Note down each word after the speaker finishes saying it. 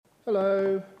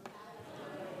Hello.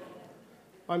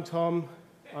 I'm Tom.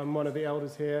 I'm one of the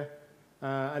elders here,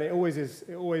 and it always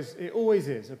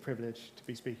is a privilege to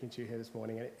be speaking to you here this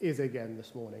morning, and it is again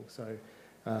this morning. So,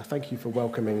 thank you for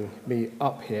welcoming me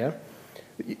up here.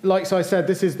 Like I said,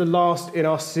 this is the last in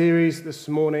our series this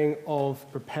morning of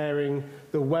preparing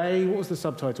the way. What was the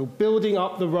subtitle? Building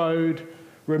up the road,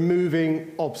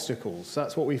 removing obstacles.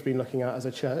 That's what we've been looking at as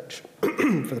a church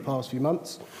for the past few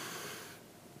months.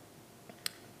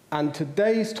 And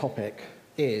today's topic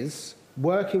is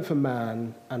working for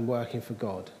man and working for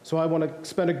God. So I want to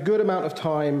spend a good amount of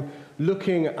time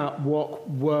looking at what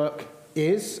work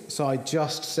is. So I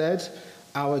just said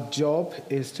our job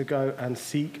is to go and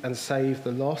seek and save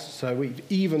the lost. So we've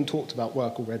even talked about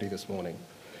work already this morning.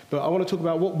 But I want to talk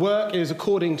about what work is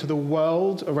according to the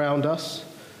world around us,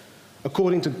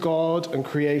 according to God and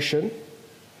creation,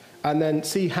 and then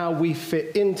see how we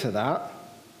fit into that,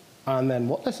 and then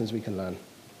what lessons we can learn.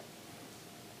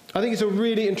 I think it's a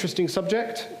really interesting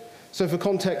subject. So for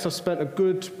context, I've spent a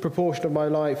good proportion of my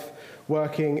life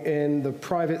working in the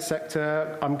private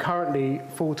sector. I'm currently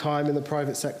full-time in the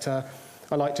private sector.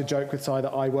 I like to joke with Si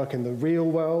that I work in the real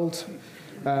world,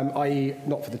 i.e.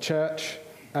 not for the church.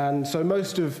 And so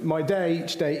most of my day,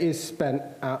 each day, is spent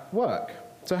at work.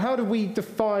 So how do we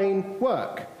define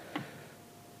work?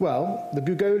 Well, the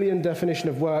Gregorian definition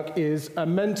of work is a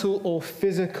mental or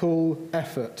physical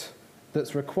effort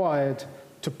that's required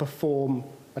to perform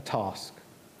a task.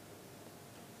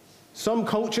 Some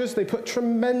cultures, they put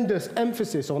tremendous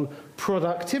emphasis on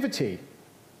productivity.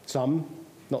 Some,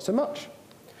 not so much.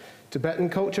 Tibetan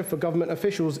culture for government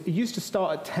officials, it used to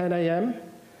start at 10 a.m.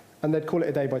 and they'd call it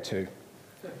a day by 2.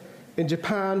 In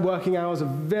Japan, working hours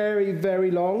are very, very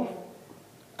long.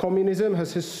 Communism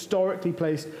has historically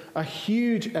placed a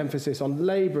huge emphasis on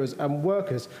laborers and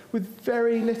workers with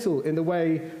very little in the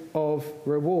way of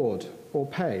reward or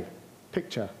pay.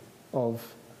 Picture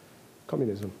of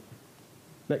communism.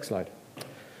 Next slide.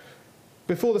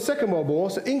 Before the Second World War,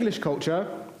 so English culture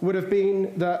would have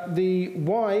been that the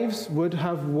wives would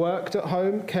have worked at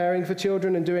home, caring for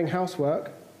children and doing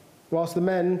housework, whilst the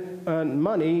men earned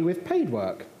money with paid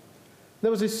work.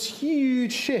 There was this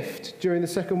huge shift during the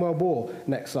Second World War,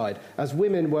 next slide, as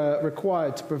women were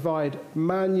required to provide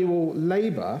manual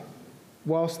labour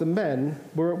whilst the men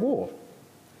were at war.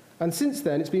 And since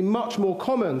then, it's been much more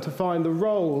common to find the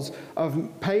roles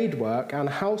of paid work and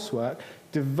housework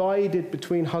divided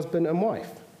between husband and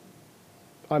wife.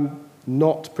 I'm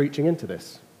not preaching into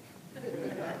this.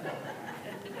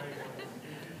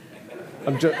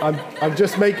 I'm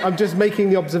just making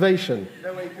the observation.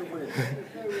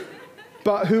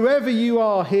 But whoever you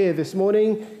are here this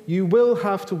morning, you will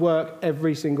have to work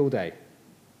every single day.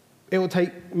 It will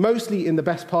take mostly in the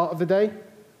best part of the day,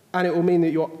 and it will mean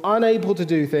that you're unable to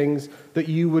do things that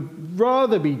you would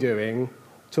rather be doing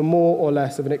to more or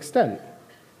less of an extent.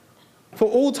 For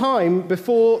all time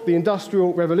before the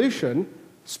Industrial Revolution,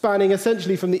 spanning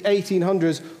essentially from the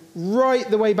 1800s right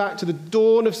the way back to the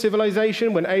dawn of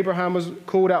civilization when Abraham was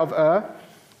called out of Ur,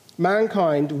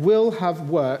 mankind will have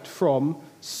worked from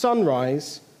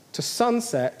sunrise to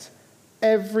sunset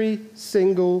every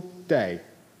single day.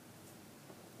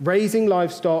 Raising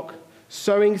livestock,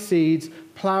 sowing seeds,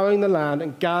 ploughing the land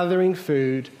and gathering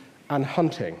food and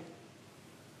hunting.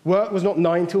 Work was not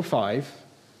 9 till 5,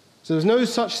 so there was no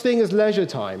such thing as leisure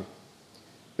time.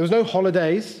 There was no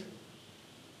holidays.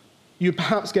 You'd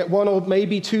perhaps get 1 or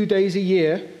maybe 2 days a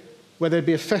year where there'd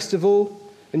be a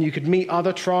festival and you could meet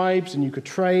other tribes and you could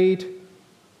trade.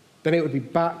 Then it would be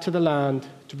back to the land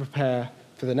to prepare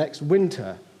for the next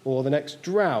winter or the next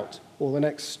drought or the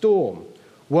next storm.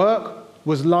 Work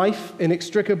was life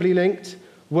inextricably linked.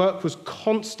 Work was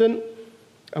constant,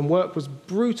 and work was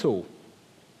brutal.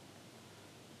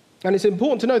 And it's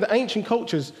important to know that ancient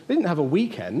cultures, they didn't have a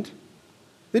weekend.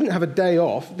 They didn't have a day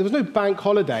off. There was no bank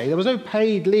holiday. There was no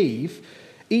paid leave.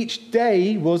 Each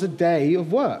day was a day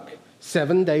of work,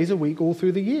 7 days a week all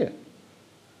through the year.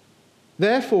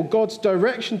 Therefore, God's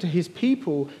direction to his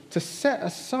people to set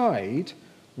aside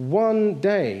 1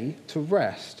 day to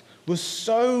rest was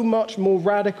so much more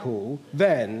radical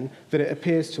then than it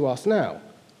appears to us now.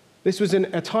 This was in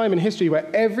a time in history where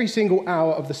every single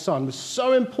hour of the sun was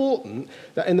so important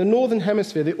that in the northern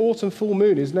hemisphere, the autumn full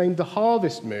moon is named the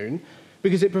harvest moon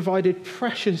because it provided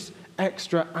precious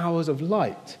extra hours of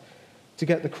light to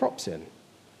get the crops in.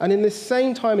 And in this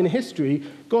same time in history,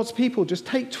 God's people just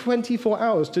take 24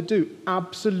 hours to do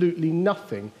absolutely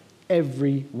nothing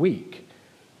every week.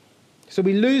 So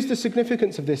we lose the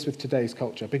significance of this with today's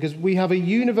culture because we have a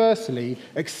universally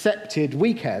accepted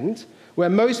weekend where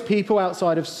most people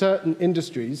outside of certain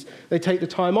industries, they take the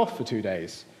time off for 2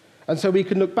 days. And so we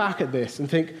can look back at this and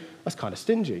think, that's kind of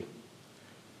stingy.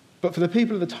 But for the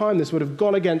people at the time, this would have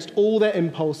gone against all their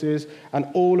impulses and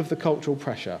all of the cultural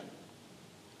pressure.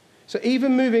 So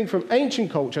even moving from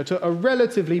ancient culture to a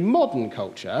relatively modern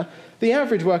culture, the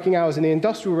average working hours in the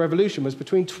Industrial Revolution was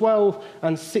between 12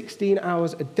 and 16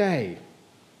 hours a day.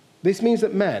 This means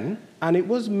that men, and it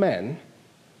was men,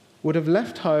 would have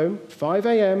left home 5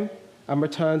 a.m. and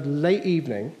returned late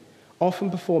evening,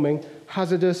 often performing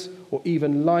hazardous or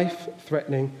even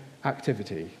life-threatening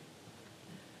activity.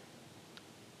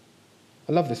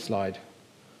 I love this slide.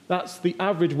 That's the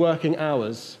average working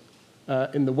hours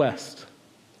in the West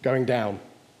going down.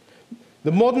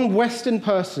 The modern Western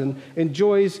person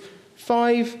enjoys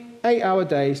 5 8-hour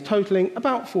days, totaling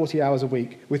about 40 hours a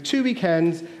week, with 2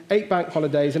 weekends, 8 bank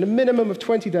holidays, and a minimum of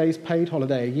 20 days paid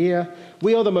holiday a year.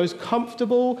 We are the most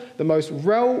comfortable, the most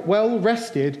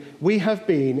well-rested we have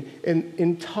been in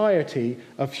entirety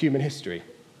of human history.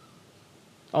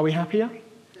 Are we happier?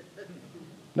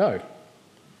 No.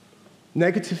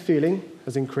 Negative feeling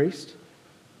has increased.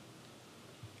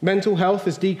 Mental health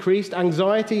has decreased.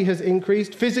 Anxiety has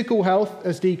increased. Physical health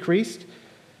has decreased.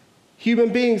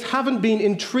 Human beings haven't been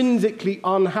intrinsically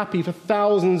unhappy for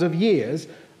thousands of years,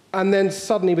 and then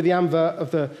suddenly with the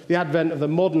advent of the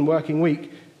modern working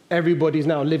week, everybody's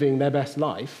now living their best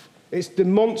life. It's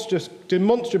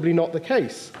demonstrably not the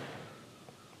case.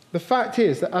 The fact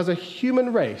is that as a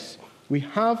human race, we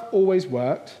have always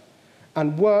worked,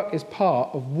 and work is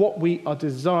part of what we are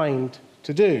designed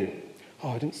to do. Oh,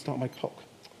 I didn't start my clock.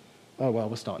 Oh, well,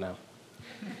 we'll start now.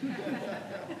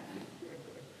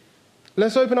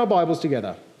 Let's open our Bibles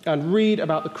together and read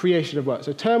about the creation of work.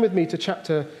 So turn with me to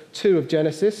chapter 2 of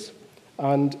Genesis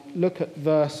and look at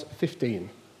verse 15.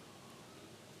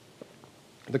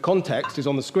 The context is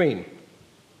on the screen.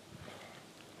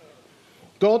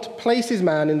 God places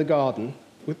man in the garden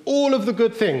with all of the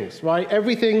good things, right?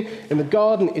 Everything in the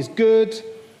garden is good,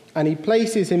 and he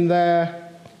places him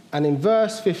there. And in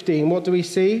verse 15, what do we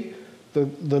see?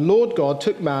 The Lord God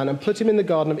took man and put him in the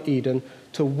Garden of Eden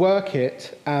to work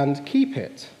it and keep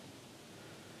it.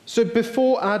 So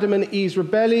before Adam and Eve's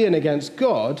rebellion against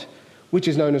God, which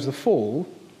is known as the fall,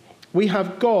 we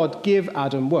have God give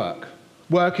Adam work.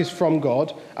 Work is from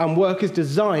God, and work is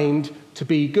designed to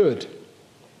be good.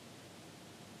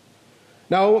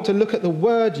 Now, I want to look at the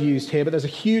word used here, but there's a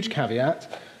huge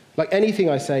caveat. Like anything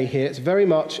I say here, it's very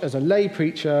much as a lay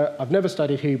preacher. I've never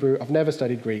studied Hebrew. I've never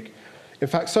studied Greek. In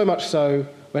fact, so much so,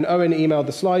 when Owen emailed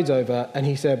the slides over and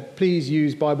he said, please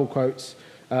use Bible quotes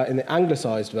in the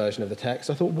anglicized version of the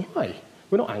text, I thought, why?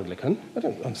 We're not Anglican. I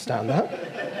don't understand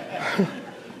that.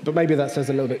 But maybe that says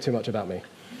a little bit too much about me.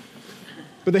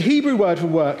 But the Hebrew word for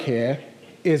work here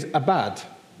is abad,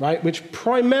 right, which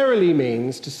primarily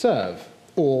means to serve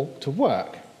or to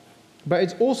work. But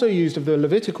it's also used of the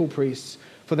Levitical priests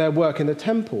for their work in the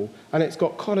temple, and it's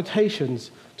got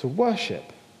connotations to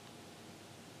worship.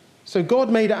 So God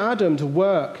made Adam to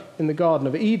work in the Garden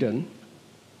of Eden,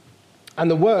 and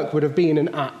the work would have been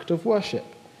an act of worship.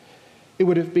 It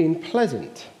would have been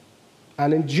pleasant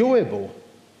and enjoyable.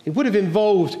 It would have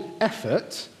involved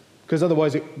effort, because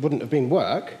otherwise it wouldn't have been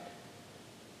work,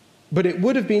 but it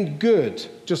would have been good,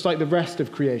 just like the rest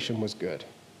of creation was good.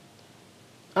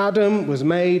 Adam was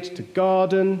made to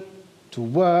garden, to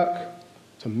work,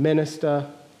 to minister,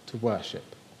 to worship.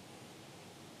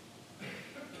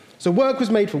 So work was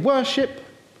made for worship,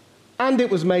 and it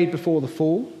was made before the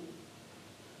fall.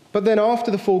 But then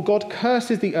after the fall, God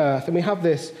curses the earth, and we have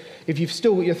this. If you've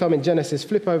still got your thumb in Genesis,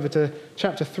 flip over to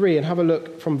chapter 3 and have a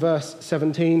look from verse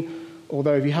 17,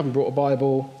 although if you haven't brought a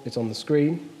Bible, it's on the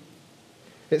screen.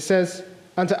 It says,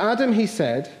 "And to Adam he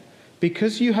said,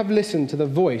 because you have listened to the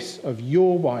voice of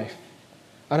your wife,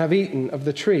 and have eaten of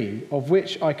the tree of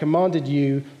which I commanded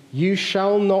you, you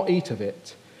shall not eat of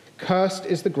it. Cursed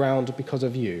is the ground because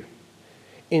of you.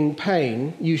 In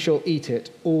pain you shall eat it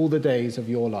all the days of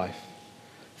your life.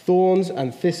 Thorns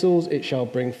and thistles it shall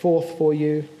bring forth for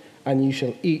you, and you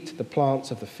shall eat the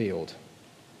plants of the field.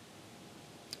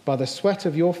 By the sweat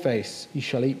of your face you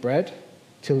shall eat bread,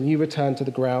 till you return to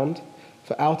the ground,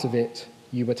 for out of it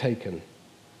you were taken.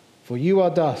 For you are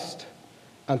dust,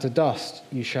 and to dust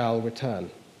you shall return."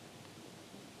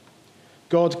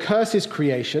 God curses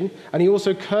creation, and he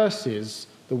also curses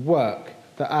the work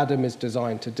that Adam is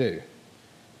designed to do.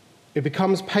 It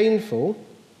becomes painful,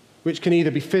 which can either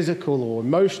be physical or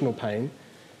emotional pain.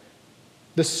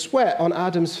 The sweat on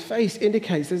Adam's face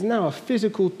indicates there's now a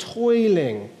physical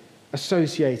toiling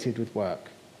associated with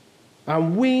work.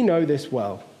 And we know this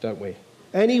well, don't we?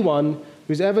 Anyone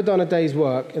who's ever done a day's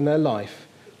work in their life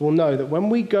will know that when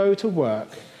we go to work,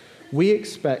 we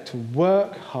expect to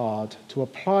work hard, to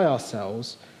apply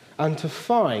ourselves, and to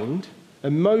find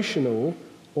emotional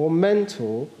or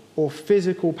mental or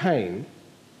physical pain,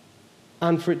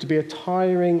 and for it to be a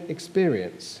tiring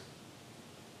experience.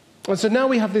 And so now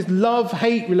we have this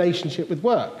love-hate relationship with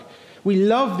work. We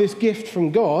love this gift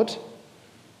from God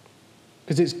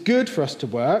because it's good for us to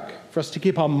work, for us to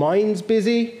keep our minds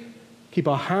busy, keep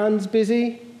our hands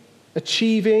busy,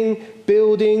 achieving,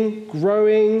 building,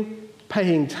 growing,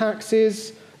 paying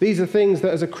taxes. These are things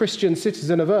that as a Christian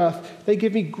citizen of earth, they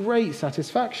give me great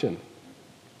satisfaction.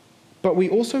 But we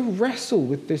also wrestle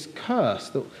with this curse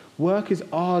that work is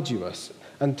arduous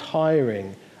and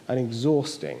tiring and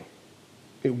exhausting.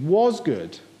 It was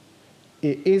good.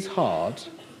 It is hard.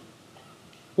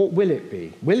 What will it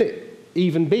be? Will it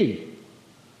even be?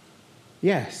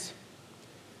 Yes.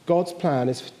 God's plan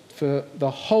is for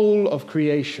the whole of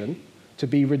creation to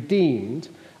be redeemed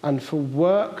and for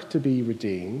work to be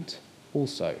redeemed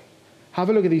also. Have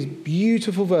a look at these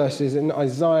beautiful verses in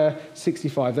Isaiah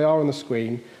 65. They are on the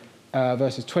screen.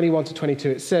 Verses 21 to 22.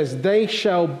 It says, "They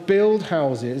shall build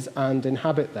houses and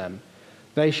inhabit them.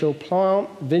 They shall plant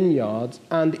vineyards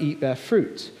and eat their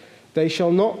fruit. They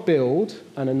shall not build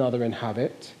and another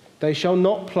inhabit. They shall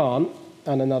not plant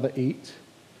and another eat.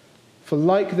 For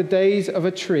like the days of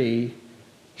a tree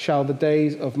shall the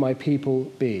days of my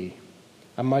people be,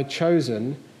 and my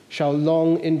chosen shall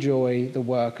long enjoy the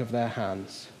work of their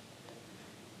hands."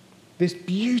 This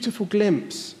beautiful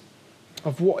glimpse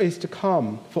of what is to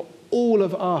come for all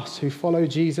of us who follow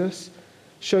Jesus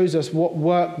shows us what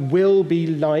work will be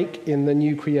like in the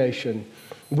new creation.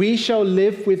 We shall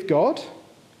live with God,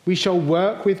 we shall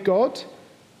work with God,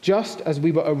 just as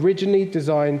we were originally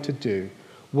designed to do.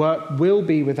 Work will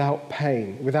be without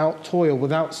pain, without toil,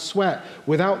 without sweat,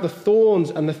 without the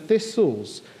thorns and the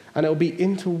thistles, and it will be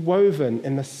interwoven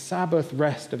in the Sabbath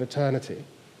rest of eternity.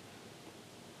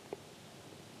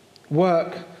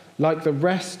 Work, like the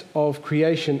rest of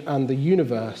creation and the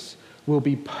universe, will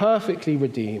be perfectly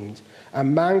redeemed,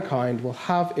 and mankind will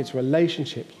have its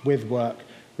relationship with work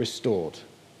restored.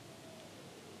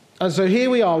 And so here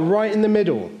we are, right in the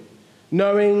middle,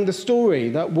 knowing the story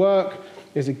that work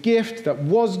is a gift that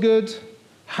was good,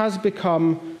 has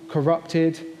become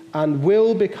corrupted, and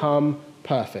will become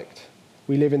perfect.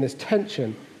 We live in this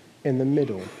tension in the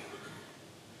middle.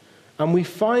 And we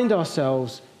find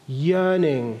ourselves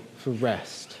yearning for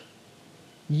rest,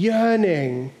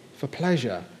 yearning for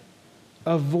pleasure,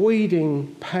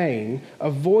 avoiding pain,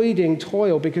 avoiding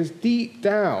toil, because deep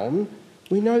down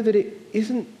we know that it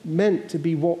isn't meant to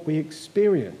be what we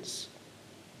experience.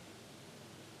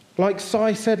 Like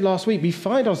Si said last week, we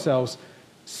find ourselves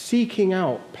seeking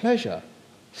out pleasure,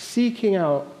 seeking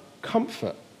out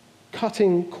comfort,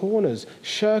 cutting corners,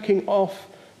 shirking off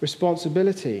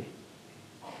responsibility.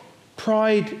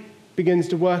 Pride begins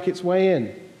to work its way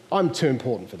in. I'm too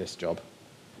important for this job.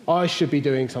 I should be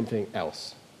doing something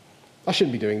else. I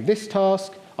shouldn't be doing this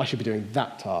task. I should be doing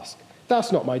that task.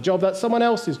 That's not my job. That's someone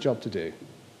else's job to do.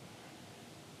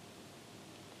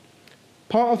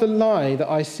 Part of the lie that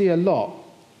I see a lot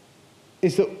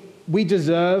is that we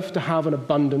deserve to have an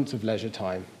abundance of leisure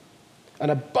time, an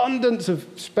abundance of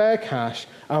spare cash.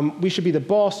 We should be the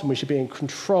boss and we should be in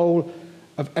control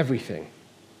of everything.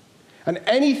 And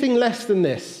anything less than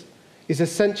this is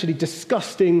essentially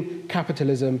disgusting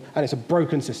capitalism, and it's a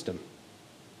broken system.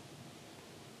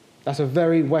 That's a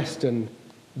very Western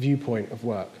viewpoint of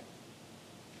work.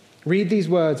 Read these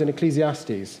words in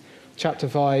Ecclesiastes chapter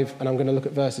 5, and I'm going to look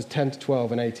at verses 10 to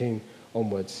 12 and 18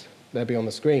 onwards. They'll be on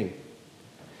the screen.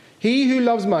 "He who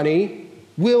loves money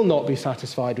will not be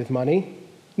satisfied with money,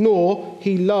 nor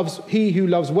he who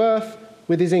loves worth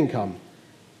with his income.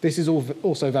 This is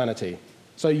also vanity,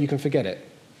 so you can forget it.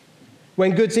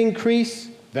 When goods increase,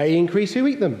 they increase who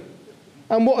eat them.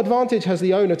 And what advantage has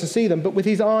the owner to see them but with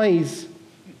his eyes?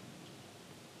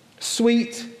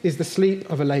 Sweet is the sleep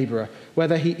of a laborer,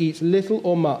 whether he eats little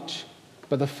or much,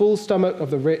 but the full stomach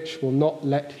of the rich will not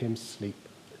let him sleep."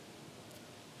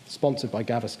 Sponsored by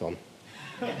Gaviscon.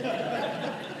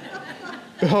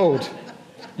 "Behold,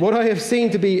 what I have seen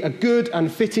to be a good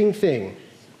and fitting thing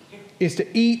is to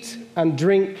eat and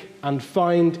drink and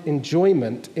find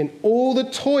enjoyment in all the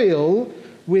toil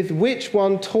with which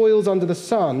one toils under the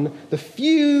sun the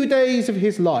few days of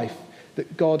his life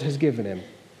that God has given him.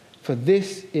 For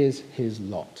this is his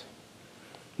lot."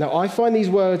 Now, I find these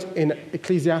words in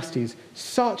Ecclesiastes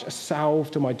such a salve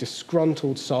to my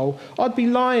disgruntled soul. I'd be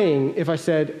lying if I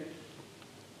said,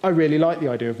 I really like the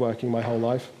idea of working my whole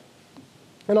life.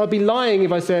 And I'd be lying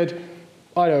if I said,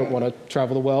 I don't want to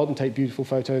travel the world and take beautiful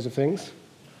photos of things.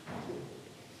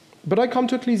 But I come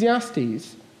to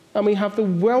Ecclesiastes, and we have the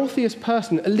wealthiest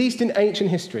person, at least in ancient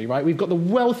history, right? We've got the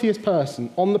wealthiest person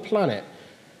on the planet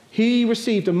He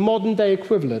received a modern-day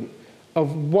equivalent of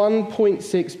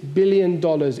 $1.6 billion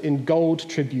in gold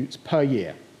tributes per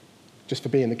year, just for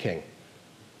being the king.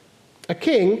 A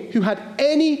king who had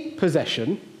any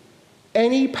possession,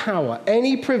 any power,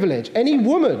 any privilege, any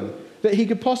woman that he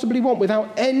could possibly want without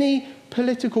any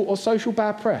political or social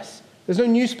bad press. There's no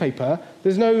newspaper,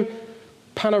 there's no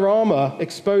panorama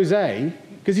expose,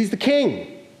 because he's the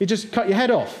king. He just cut your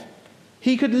head off.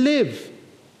 He could live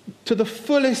to the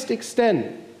fullest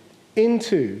extent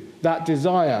into that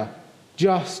desire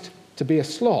just to be a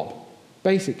slob,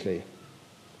 basically.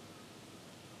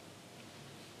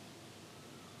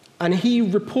 And he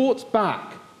reports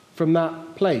back from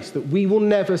that place that we will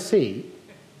never see.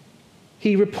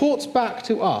 He reports back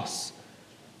to us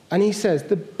and he says,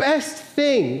 the best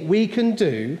thing we can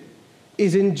do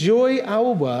is enjoy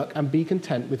our work and be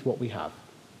content with what we have.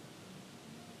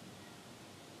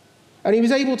 And he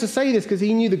was able to say this because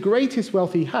he knew the greatest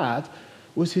wealth he had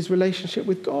was his relationship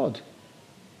with God.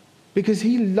 Because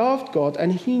he loved God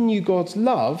and he knew God's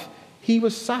love, he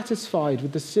was satisfied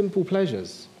with the simple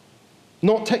pleasures.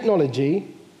 Not technology,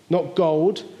 not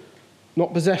gold,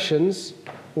 not possessions,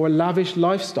 or a lavish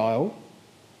lifestyle,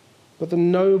 but the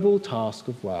noble task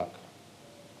of work.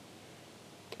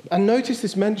 And notice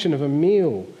this mention of a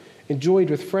meal enjoyed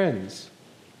with friends.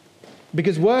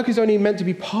 Because work is only meant to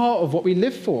be part of what we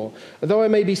live for. Although I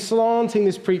may be slanting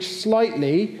this preach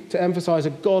slightly to emphasize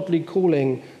a godly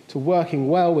calling to working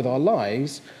well with our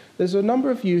lives, there's a number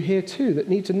of you here too that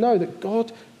need to know that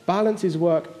God balances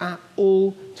work at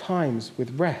all times with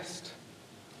rest.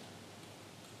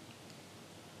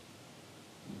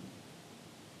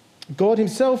 God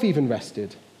himself even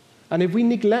rested. And if we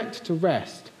neglect to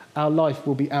rest, our life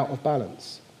will be out of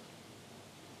balance.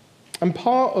 And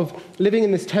part of living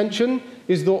in this tension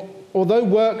is that although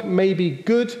work may be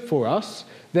good for us,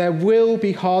 there will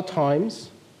be hard times.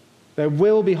 There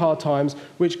will be hard times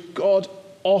which God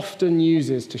often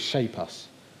uses to shape us.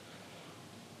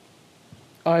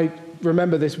 I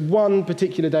remember this one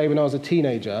particular day when I was a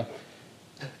teenager,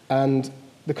 and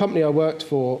the company I worked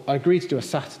for, I agreed to do a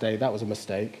Saturday. That was a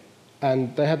mistake.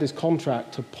 And they had this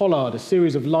contract to pollard a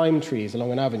series of lime trees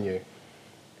along an avenue.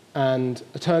 And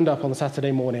I turned up on the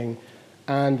Saturday morning,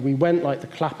 and we went like the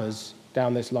clappers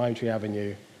down this lime tree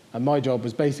avenue. And my job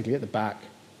was basically at the back,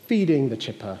 feeding the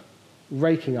chipper,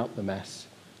 raking up the mess,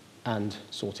 and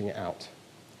sorting it out.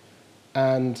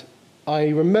 And I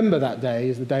remember that day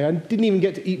as the day I didn't even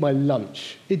get to eat my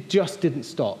lunch. It just didn't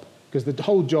stop, because the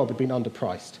whole job had been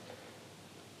underpriced.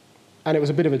 And it was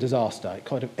a bit of a disaster. It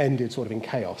kind of ended sort of in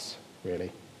chaos,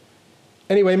 really.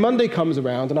 Anyway, Monday comes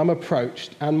around and I'm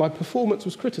approached and my performance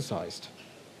was criticized.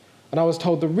 And I was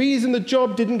told the reason the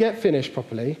job didn't get finished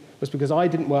properly was because I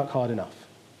didn't work hard enough.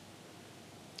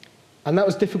 And that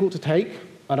was difficult to take,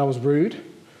 and I was rude.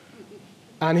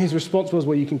 And his response was,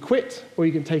 well, you can quit or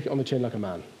you can take it on the chin like a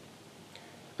man.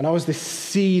 And I was this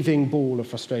seething ball of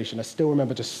frustration. I still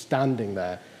remember just standing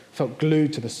there, felt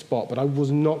glued to the spot, but I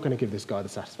was not going to give this guy the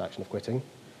satisfaction of quitting.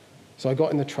 So I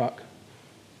got in the truck,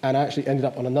 and I actually ended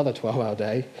up on another 12-hour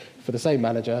day for the same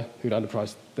manager who'd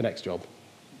underpriced the next job.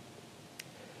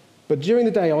 But during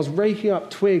the day, I was raking up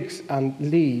twigs and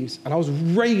leaves, and I was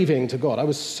raving to God. I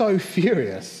was so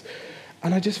furious.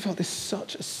 And I just felt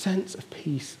such a sense of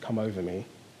peace come over me.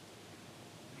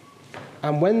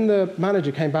 And when the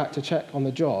manager came back to check on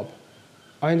the job,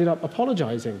 I ended up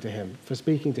apologizing to him for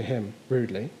speaking to him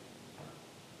rudely.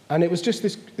 And it was just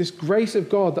this grace of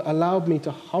God that allowed me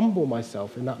to humble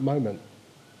myself in that moment.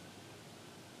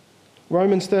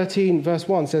 Romans 13, verse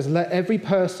 1 says, let every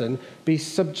person be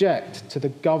subject to the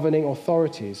governing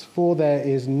authorities, for there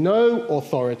is no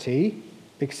authority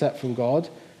except from God,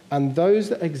 and those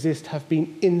that exist have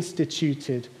been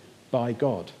instituted by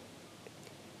God.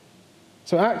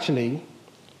 So actually,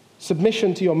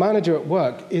 submission to your manager at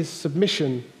work is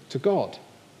submission to God.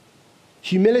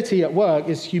 Humility at work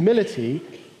is humility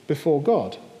before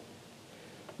God.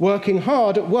 Working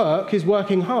hard at work is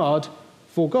working hard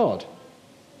for God.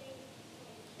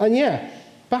 And yeah,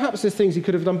 perhaps there's things he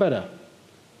could have done better.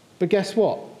 But guess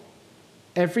what?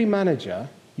 Every manager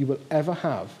you will ever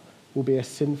have will be a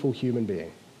sinful human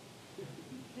being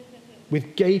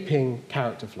with gaping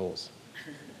character flaws.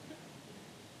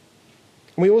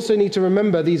 We also need to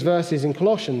remember these verses in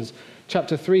Colossians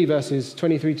chapter 3, verses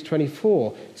 23 to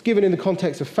 24. It's given in the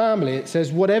context of family. It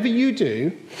says, whatever you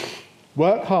do,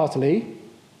 work heartily,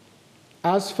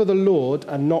 as for the Lord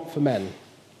and not for men,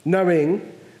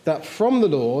 knowing that from the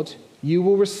Lord you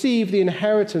will receive the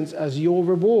inheritance as your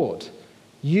reward.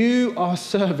 You are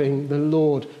serving the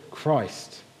Lord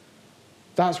Christ.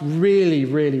 That's really,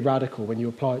 really radical when you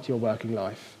apply it to your working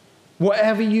life.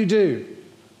 Whatever you do,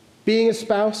 being a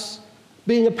spouse,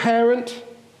 being a parent,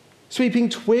 sweeping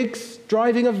twigs,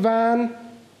 driving a van,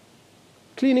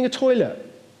 cleaning a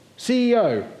toilet,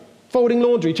 CEO, folding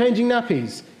laundry, changing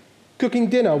nappies, cooking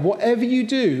dinner, whatever you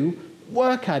do,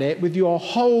 work at it with your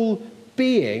whole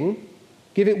being,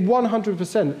 give it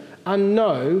 100%, and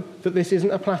know that this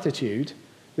isn't a platitude,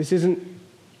 this isn't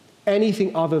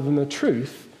anything other than the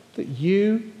truth, that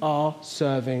you are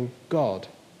serving God.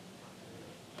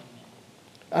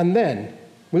 And then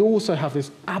we also have this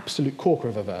absolute corker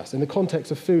of a verse in the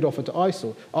context of food offered to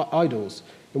idols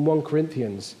in 1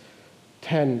 Corinthians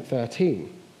 10:13.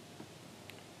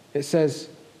 It says,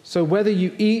 "So whether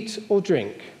you eat or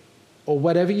drink, or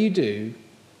whatever you do,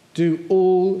 do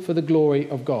all for the glory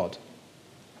of God."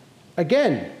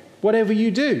 Again, whatever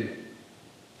you do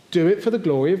it for the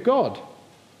glory of God.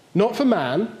 Not for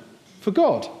man, for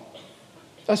God.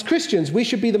 As Christians, we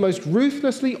should be the most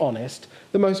ruthlessly honest,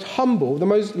 the most humble, the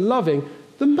most loving,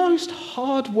 the most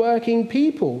hard-working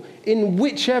people in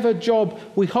whichever job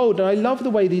we hold. And I love the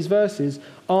way these verses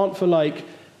aren't for like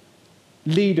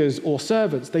leaders or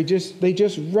servants. They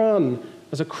just run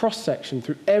as a cross-section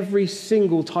through every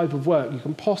single type of work you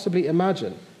can possibly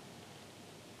imagine.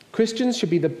 Christians should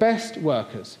be the best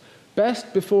workers,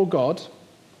 best before God,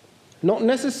 not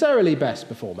necessarily best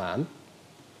before man,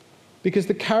 because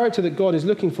the character that God is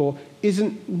looking for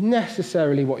isn't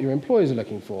necessarily what your employers are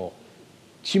looking for.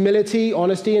 Humility,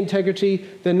 honesty, integrity,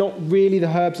 they're not really the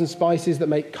herbs and spices that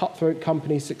make cutthroat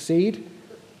companies succeed.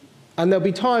 And there'll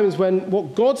be times when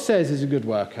what God says is a good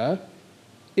worker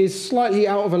is slightly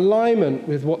out of alignment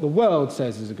with what the world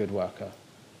says is a good worker.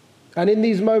 And in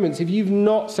these moments, if you've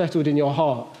not settled in your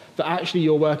heart that actually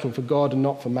you're working for God and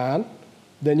not for man,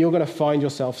 then you're going to find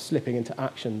yourself slipping into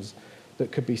actions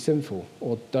that could be sinful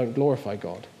or don't glorify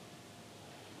God.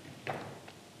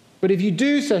 But if you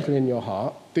do settle in your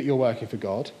heart that you're working for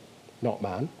God, not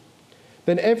man,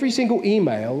 then every single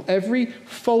email, every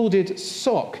folded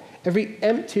sock, every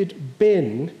emptied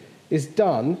bin is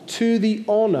done to the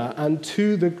honor and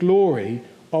to the glory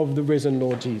of the risen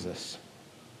Lord Jesus.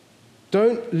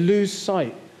 Don't lose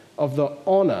sight of the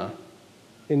honor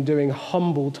in doing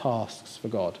humble tasks for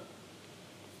God.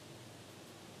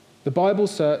 The Bible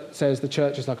says the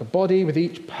church is like a body with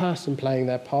each person playing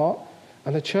their part,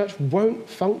 and the church won't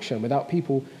function without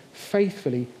people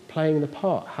faithfully playing the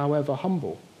part, however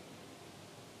humble.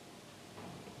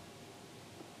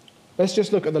 Let's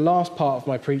just look at the last part of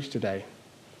my preach today.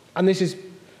 And this is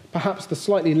perhaps the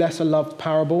slightly lesser loved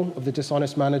parable of the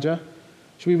dishonest manager.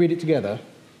 Should we read it together?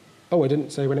 Oh, I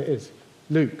didn't say when it is.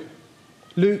 Luke.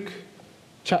 Luke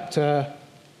chapter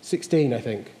 16, I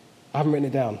think. I haven't written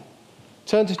it down.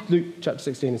 Turn to Luke chapter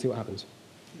 16 and see what happens.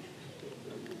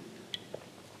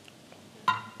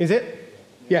 Is it?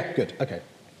 Yeah, good, okay.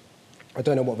 I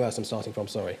don't know what verse I'm starting from,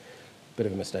 sorry. Bit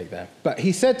of a mistake there. But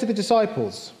he said to the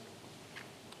disciples,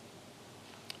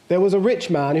 "There was a rich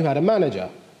man who had a manager,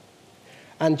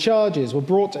 and charges were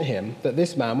brought to him that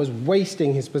this man was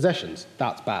wasting his possessions."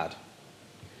 That's bad.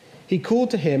 He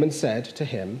called to him and said to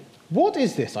him, "What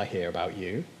is this I hear about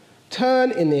you?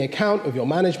 Turn in the account of your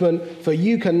management, for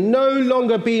you can no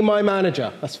longer be my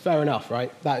manager." That's fair enough,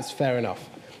 right? That is fair enough.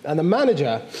 And the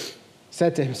manager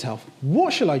said to himself,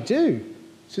 "What shall I do,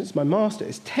 since my master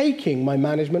is taking my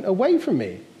management away from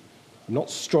me? I'm not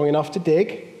strong enough to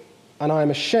dig, and I am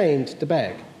ashamed to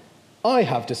beg. I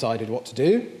have decided what to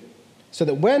do, so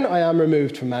that when I am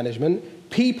removed from management,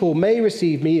 people may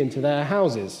receive me into their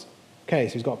houses." Okay,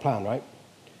 so he's got a plan, right?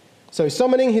 So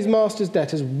summoning his master's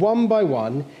debtors one by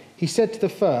one, he said to the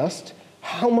first,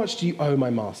 "How much do you owe my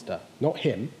master?" Not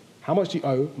him. "How much do you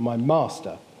owe my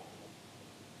master?"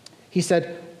 He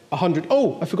said, 100.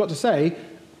 Oh, I forgot to say,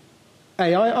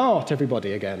 AIR to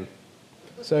everybody again.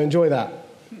 So enjoy that.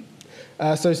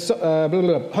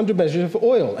 100 measures of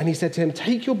oil. And he said to him,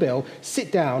 "Take your bill, sit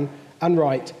down, and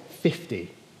write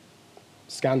 50.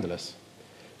 Scandalous.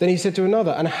 Then he said to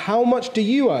another, "And how much do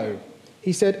you owe?"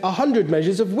 He said, 100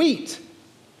 measures of wheat.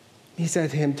 He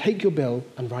said to him, "Take your bill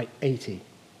and write 80.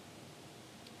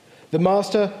 The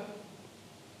master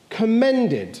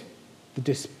commended the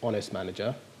dishonest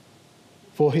manager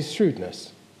for his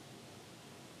shrewdness.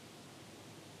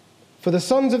 For the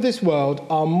sons of this world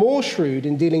are more shrewd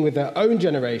in dealing with their own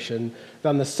generation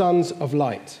than the sons of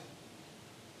light.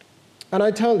 And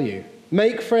I tell you,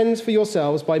 make friends for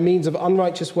yourselves by means of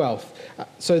unrighteous wealth,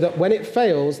 so that when it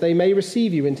fails, they may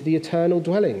receive you into the eternal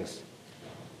dwellings.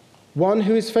 One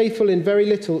who is faithful in very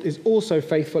little is also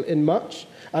faithful in much,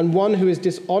 and one who is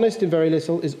dishonest in very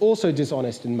little is also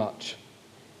dishonest in much.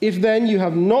 If then you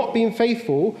have not been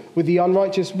faithful with the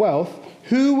unrighteous wealth,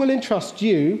 who will entrust to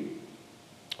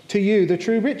you the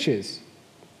true riches?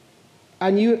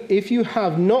 And if you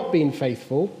have not been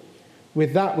faithful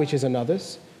with that which is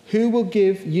another's, who will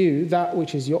give you that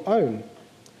which is your own?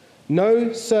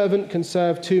 No servant can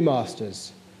serve two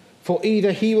masters, for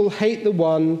either he will hate the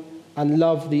one and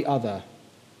love the other,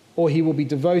 or he will be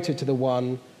devoted to the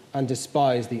one and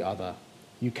despise the other.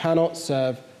 You cannot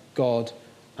serve God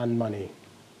and money.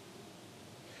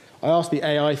 I asked the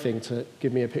AI thing to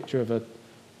give me a picture of a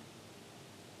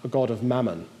god of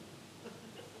Mammon.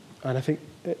 And I think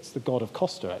it's the god of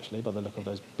Costa, actually, by the look of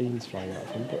those beans flying out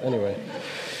of him. But anyway.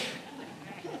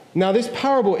 Now, this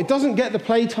parable, it doesn't get the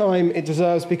playtime it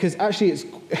deserves because actually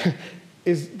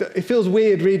it feels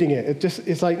weird reading it.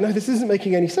 It's like, no, this isn't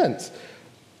making any sense.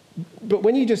 But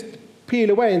when you just peel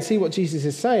away and see what Jesus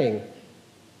is saying,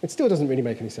 it still doesn't really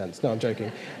make any sense. No, I'm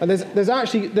joking. And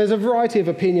there's a variety of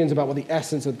opinions about what the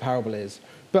essence of the parable is.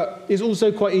 But it's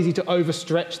also quite easy to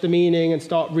overstretch the meaning and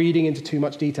start reading into too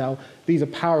much detail. These are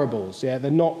parables, yeah? They're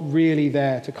not really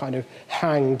there to kind of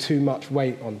hang too much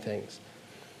weight on things.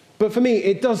 But for me,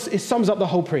 it sums up the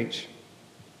whole preach.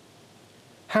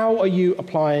 How are you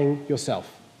applying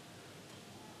yourself?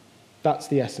 That's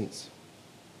the essence.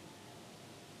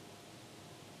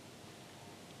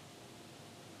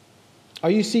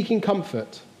 Are you seeking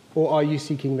comfort, or are you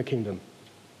seeking the kingdom?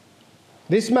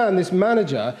 This man, this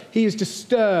manager, he is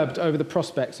disturbed over the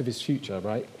prospects of his future,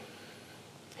 right?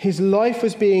 His life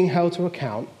was being held to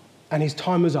account, and his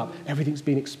time was up. Everything's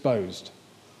been exposed.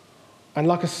 And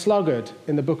like a sluggard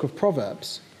in the book of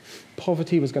Proverbs,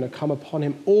 poverty was going to come upon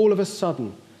him all of a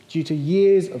sudden due to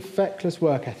years of feckless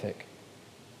work ethic.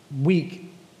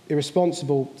 Weak,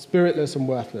 irresponsible, spiritless, and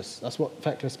worthless. That's what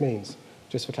feckless means,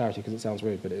 just for clarity, because it sounds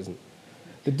rude, but it isn't.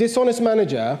 The dishonest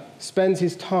manager spends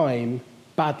his time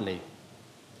badly,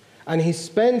 and he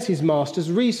spends his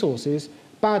master's resources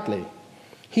badly.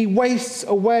 He wastes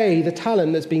away the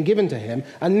talent that's been given to him,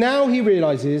 and now he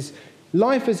realizes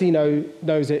life as he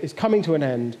knows it is coming to an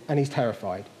end, and he's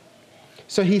terrified.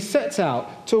 So he sets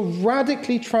out to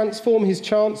radically transform his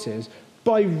chances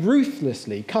by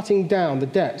ruthlessly cutting down the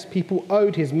debts people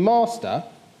owed his master,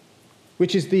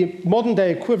 which is the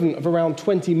modern-day equivalent of around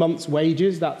 20 months'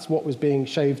 wages. That's what was being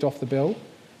shaved off the bill.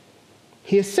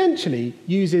 He essentially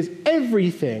uses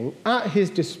everything at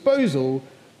his disposal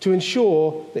to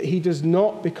ensure that he does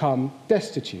not become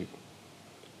destitute.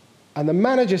 And the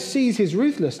manager sees his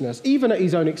ruthlessness, even at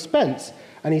his own expense,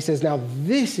 and he says, now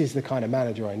this is the kind of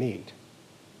manager I need.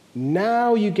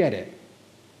 Now you get it.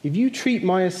 If you treat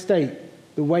my estate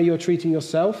the way you're treating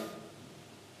yourself,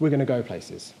 we're going to go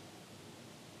places.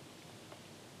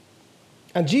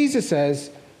 And Jesus says,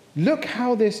 look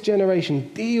how this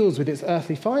generation deals with its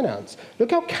earthly finance.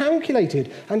 Look how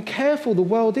calculated and careful the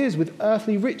world is with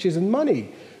earthly riches and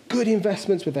money. Good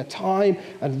investments with their time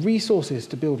and resources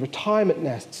to build retirement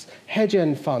nests, hedge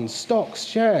end funds, stocks,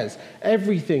 shares,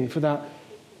 everything for that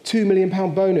 £2 million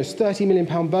bonus, £30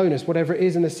 million bonus, whatever it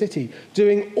is in the city,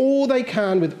 doing all they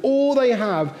can with all they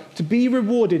have to be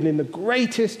rewarded in the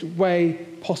greatest way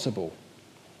possible.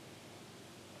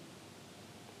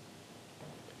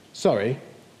 Sorry,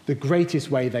 the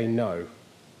greatest way they know.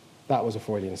 That was a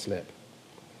Freudian slip.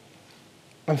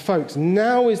 And folks,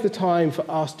 now is the time for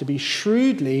us to be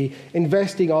shrewdly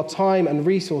investing our time and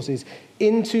resources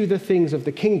into the things of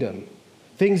the kingdom,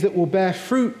 things that will bear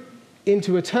fruit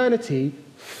into eternity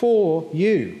for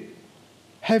you.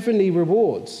 Heavenly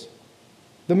rewards.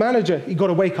 The manager, he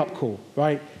got a wake-up call,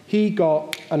 right? He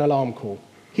got an alarm call.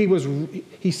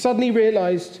 He suddenly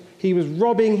realized he was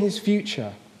robbing his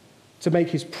future to make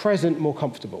his present more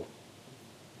comfortable.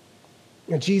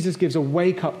 And Jesus gives a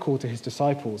wake-up call to his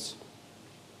disciples.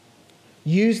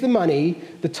 Use the money,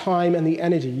 the time, and the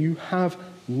energy you have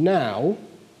now,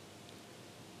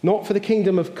 not for the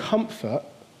kingdom of comfort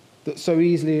that so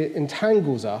easily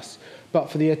entangles us, but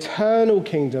for the eternal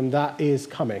kingdom that is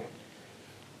coming.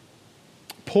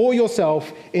 Pour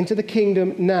yourself into the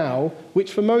kingdom now,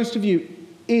 which for most of you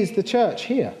is the church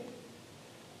here.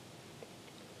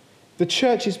 The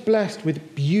church is blessed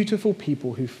with beautiful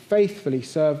people who faithfully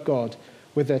serve God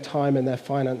with their time and their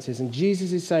finances. And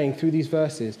Jesus is saying through these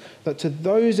verses that to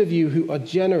those of you who are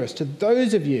generous, to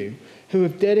those of you who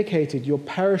have dedicated your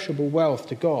perishable wealth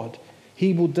to God,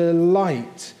 he will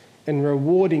delight in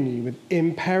rewarding you with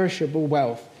imperishable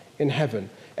wealth in heaven.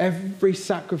 Every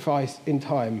sacrifice in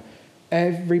time,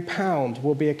 every pound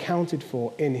will be accounted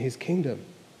for in his kingdom.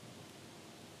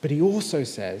 But he also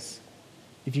says,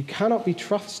 if you cannot be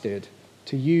trusted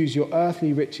to use your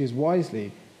earthly riches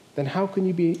wisely, then how can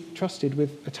you be trusted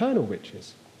with eternal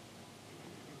riches?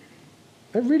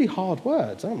 They're really hard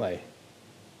words, aren't they?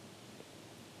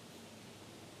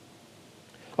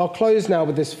 I'll close now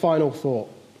with this final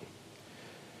thought.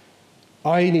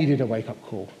 I needed a wake-up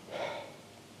call.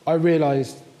 I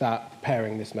realized that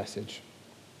preparing this message.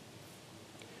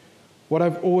 What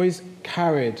I've always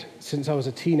carried since I was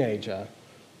a teenager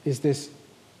is this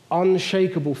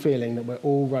unshakable feeling that we're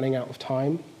all running out of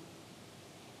time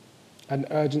and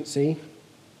urgency.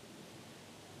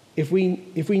 If we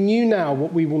knew now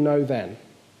what we will know then,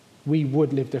 we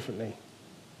would live differently.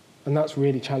 And that's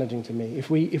really challenging to me. If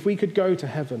we could go to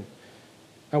heaven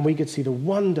and we could see the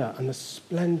wonder and the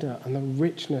splendor and the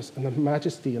richness and the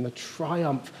majesty and the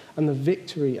triumph and the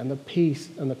victory and the peace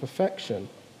and the perfection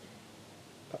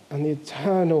and the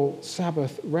eternal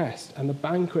Sabbath rest and the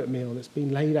banquet meal that's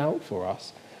been laid out for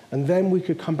us, and then we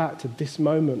could come back to this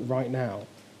moment right now,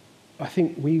 I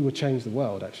think we would change the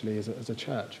world, actually, as a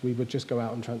church. We would just go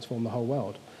out and transform the whole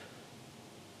world.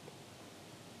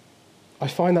 I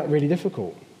find that really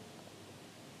difficult.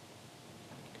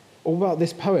 All about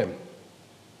this poem.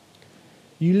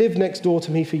 You lived next door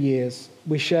to me for years.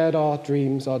 We shared our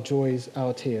dreams, our joys,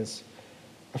 our tears.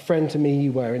 A friend to me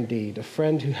you were indeed, a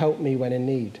friend who helped me when in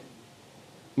need.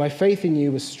 My faith in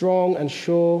you was strong and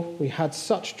sure. We had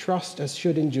such trust as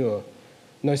should endure.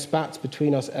 No spats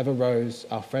between us ever rose.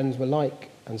 Our friends were like,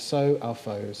 and so our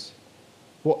foes.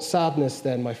 What sadness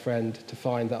then, my friend, to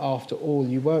find that after all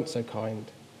you weren't so kind.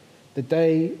 The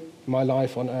day my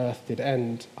life on earth did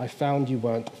end, I found you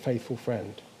weren't a faithful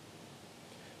friend.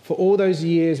 For all those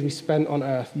years we spent on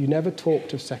earth, you never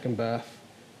talked of second birth.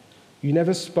 You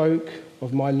never spoke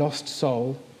of my lost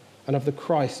soul and of the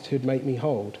Christ who'd make me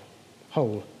whole.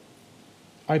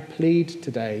 I plead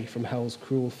today from hell's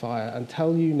cruel fire and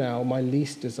tell you now my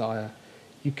least desire.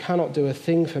 You cannot do a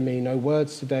thing for me, no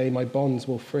words today my bonds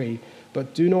will free.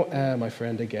 But do not err, my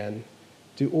friend, again.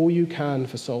 Do all you can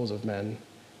for souls of men.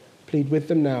 Plead with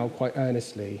them now quite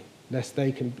earnestly, lest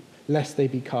they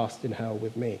be cast in hell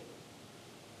with me.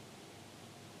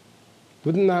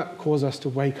 Wouldn't that cause us to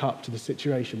wake up to the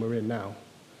situation we're in now?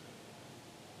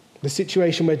 The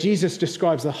situation where Jesus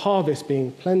describes the harvest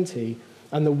being plenty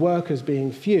and the workers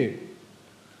being few.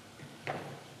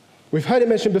 We've heard it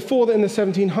mentioned before that in the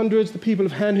 1700s, the people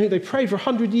of Hanhu, they prayed for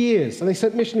 100 years and they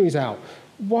sent missionaries out.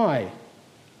 Why?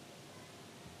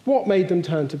 What made them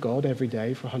turn to God every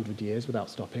day for 100 years without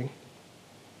stopping?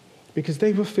 Because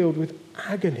they were filled with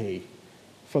agony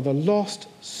for the lost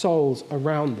souls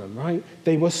around them, right?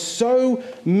 They were so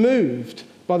moved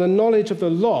by the knowledge of the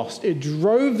lost, it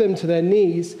drove them to their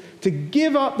knees to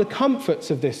give up the comforts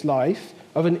of this life,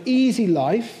 of an easy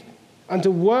life, and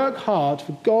to work hard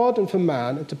for God and for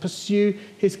man and to pursue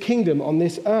his kingdom on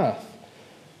this earth.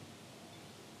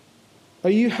 Are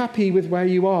you happy with where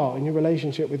you are in your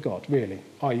relationship with God? Really?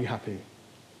 Are you happy?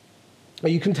 Are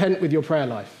you content with your prayer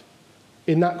life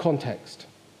in that context?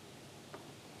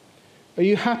 Are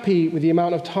you happy with the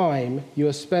amount of time you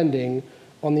are spending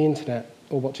on the internet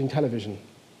or watching television?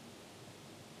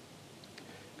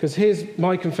 Because here's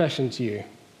my confession to you.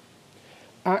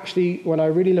 Actually, when I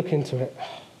really look into it,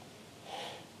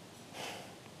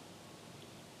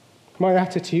 my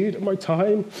attitude and my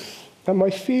time and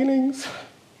my feelings,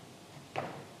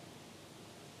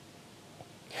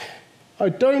 I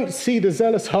don't see the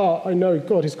zealous heart I know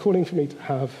God is calling for me to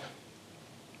have,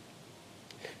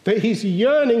 that he's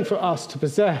yearning for us to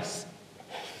possess.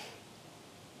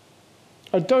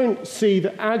 I don't see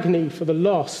the agony for the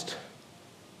lost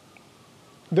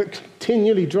that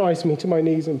continually drives me to my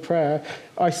knees in prayer.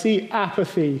 I see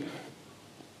apathy.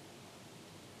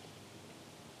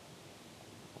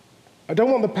 I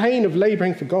don't want the pain of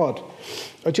laboring for God.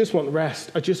 I just want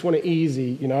rest. I just want it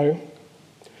easy, you know.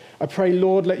 I pray,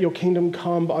 Lord, let your kingdom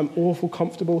come, but I'm awful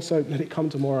comfortable, so let it come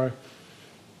tomorrow.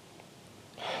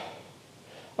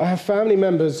 I have family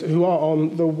members who are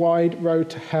on the wide road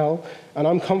to hell, and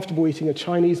I'm comfortable eating a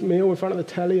Chinese meal in front of the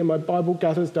telly, and my Bible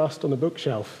gathers dust on the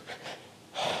bookshelf.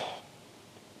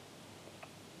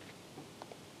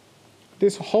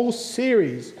 This whole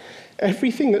series,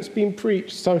 everything that's been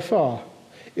preached so far,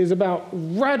 is about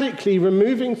radically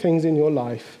removing things in your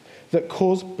life that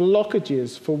cause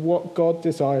blockages for what God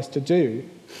desires to do.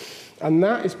 And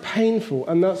that is painful,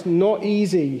 and that's not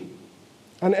easy.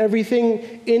 And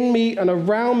everything in me and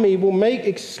around me will make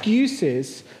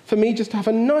excuses for me just to have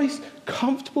a nice,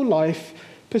 comfortable life,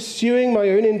 pursuing my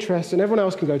own interests, and everyone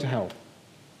else can go to hell.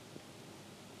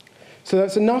 So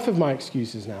that's enough of my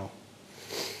excuses now.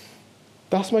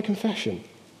 That's my confession.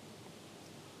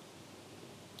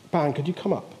 Ban, could you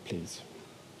come up, please?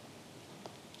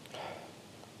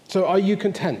 So are you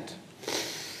content?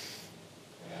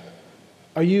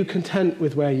 Are you content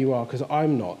with where you are? Because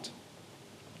I'm not.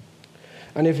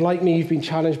 And if, like me, you've been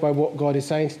challenged by what God is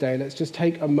saying today, let's just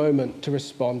take a moment to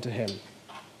respond to him.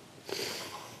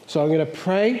 So I'm going to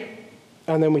pray,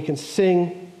 and then we can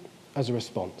sing as a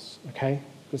response. Okay?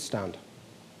 Let's stand.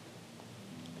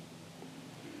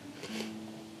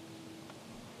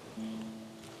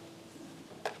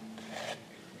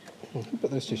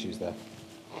 Put those tissues there.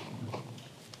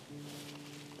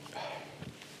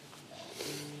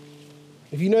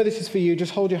 If you know this is for you,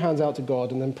 just hold your hands out to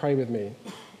God and then pray with me.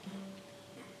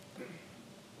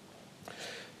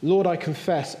 Lord, I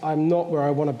confess I'm not where I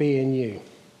want to be in you.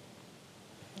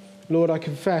 Lord, I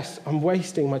confess I'm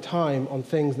wasting my time on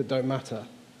things that don't matter.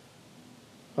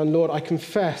 And Lord, I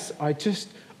confess I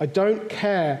don't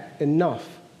care enough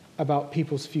about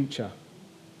people's future.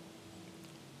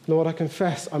 Lord, I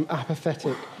confess I'm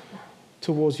apathetic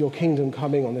towards your kingdom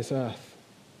coming on this earth.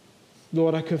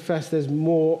 Lord, I confess there's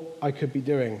more I could be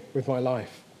doing with my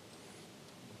life.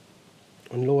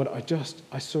 And Lord,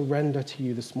 I surrender to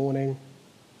you this morning.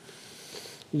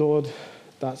 Lord,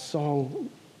 that song,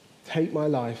 take my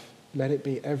life, let it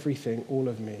be everything, all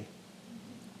of me.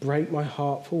 Break my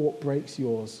heart for what breaks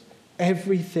yours.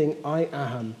 Everything I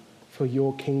am for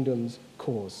your kingdom's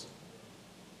cause.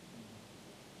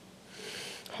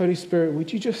 Holy Spirit,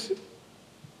 would you just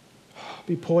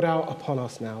be poured out upon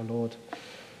us now, Lord?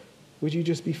 Would you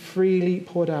just be freely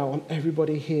poured out on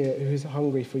everybody here who is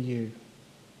hungry for you?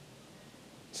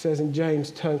 It says in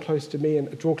James, turn close to me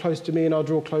and draw close to me and I'll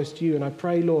draw close to you. And I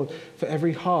pray, Lord, for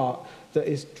every heart that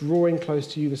is drawing close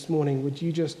to you this morning, would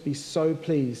you just be so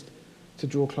pleased to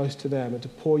draw close to them and to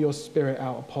pour your Spirit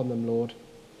out upon them, Lord.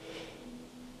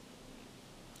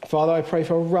 Father, I pray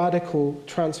for a radical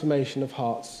transformation of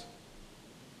hearts.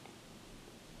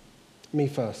 Me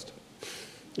first.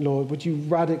 Lord, would you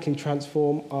radically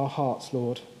transform our hearts,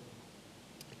 Lord?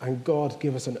 And God,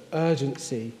 give us an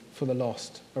urgency for the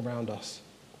lost around us.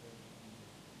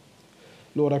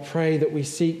 Lord, I pray that we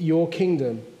seek your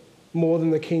kingdom more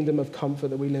than the kingdom of comfort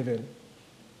that we live in.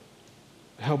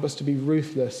 Help us to be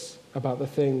ruthless about the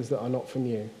things that are not from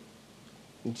you.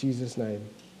 In Jesus' name,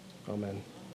 amen.